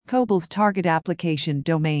Cobol'S target application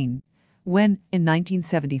domain. When, in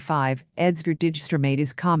 1975, Edsger Dijkstra made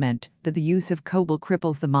his comment that the use of Cobol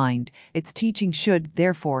cripples the mind, its teaching should,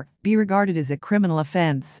 therefore, be regarded as a criminal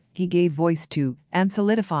offence, he gave voice to, and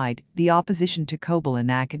solidified, the opposition to Cobol in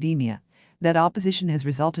academia. That opposition has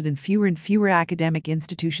resulted in fewer and fewer academic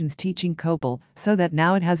institutions teaching Cobol, so that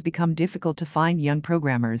now it has become difficult to find young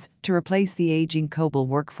programmers to replace the aging Cobol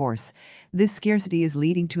workforce. This scarcity is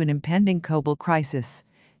leading to an impending Cobol crisis.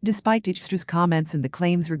 Despite Dijkstra's comments and the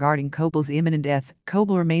claims regarding Cobol's imminent death,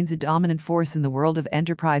 Cobol remains a dominant force in the world of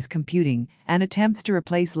enterprise computing, and attempts to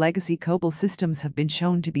replace legacy Cobol systems have been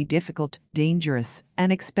shown to be difficult, dangerous,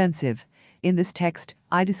 and expensive. In this text,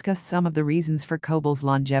 I discussed some of the reasons for Cobol's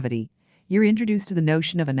longevity. You're introduced to the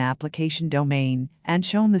notion of an application domain, and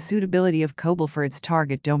shown the suitability of Cobol for its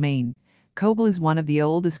target domain. Cobol is one of the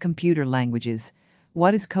oldest computer languages.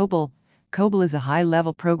 What is Cobol? Cobol is a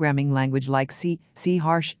high-level programming language like C, C#,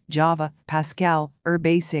 Java, Pascal, or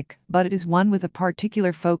BASIC, but it is one with a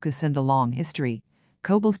particular focus and a long history.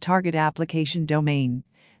 Cobol's target application domain.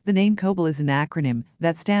 The name Cobol is an acronym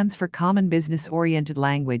that stands for Common Business-Oriented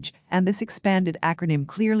Language, and this expanded acronym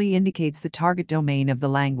clearly indicates the target domain of the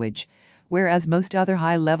language. Whereas most other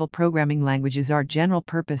high-level programming languages are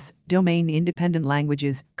general-purpose, domain-independent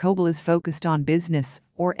languages, Cobol is focused on business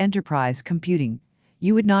or enterprise computing.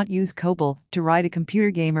 You would not use Cobol to write a computer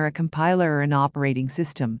game or a compiler or an operating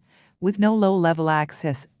system. With no low-level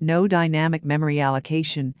access, no dynamic memory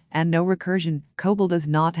allocation, and no recursion, Cobol does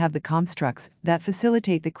not have the constructs that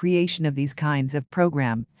facilitate the creation of these kinds of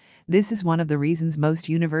program. This is one of the reasons most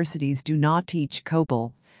universities do not teach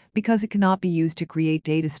Cobol, because it cannot be used to create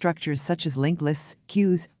data structures such as linked lists,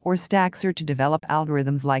 queues, or stacks, or to develop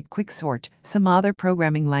algorithms like quicksort. Some other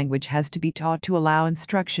programming language has to be taught to allow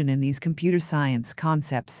instruction in these computer science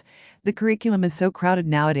concepts. The curriculum is so crowded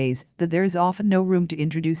nowadays that there is often no room to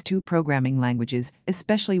introduce two programming languages,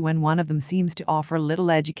 especially when one of them seems to offer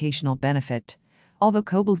little educational benefit. Although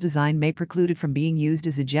Cobol's design may preclude it from being used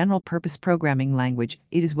as a general-purpose programming language,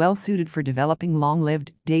 it is well suited for developing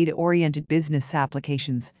long-lived, data-oriented business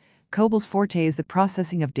applications. Cobol's forte is the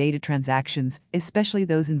processing of data transactions, especially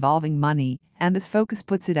those involving money, and this focus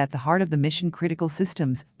puts it at the heart of the mission-critical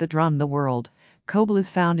systems that run the world. Cobol is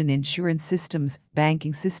found in insurance systems,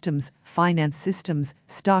 banking systems, finance systems,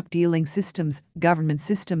 stock dealing systems, government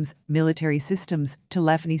systems, military systems,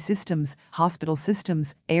 telephony systems, hospital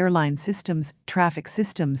systems, airline systems, traffic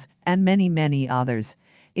systems, and many, many others.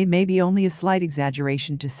 It may be only a slight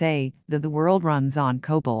exaggeration to say that the world runs on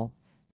Cobol.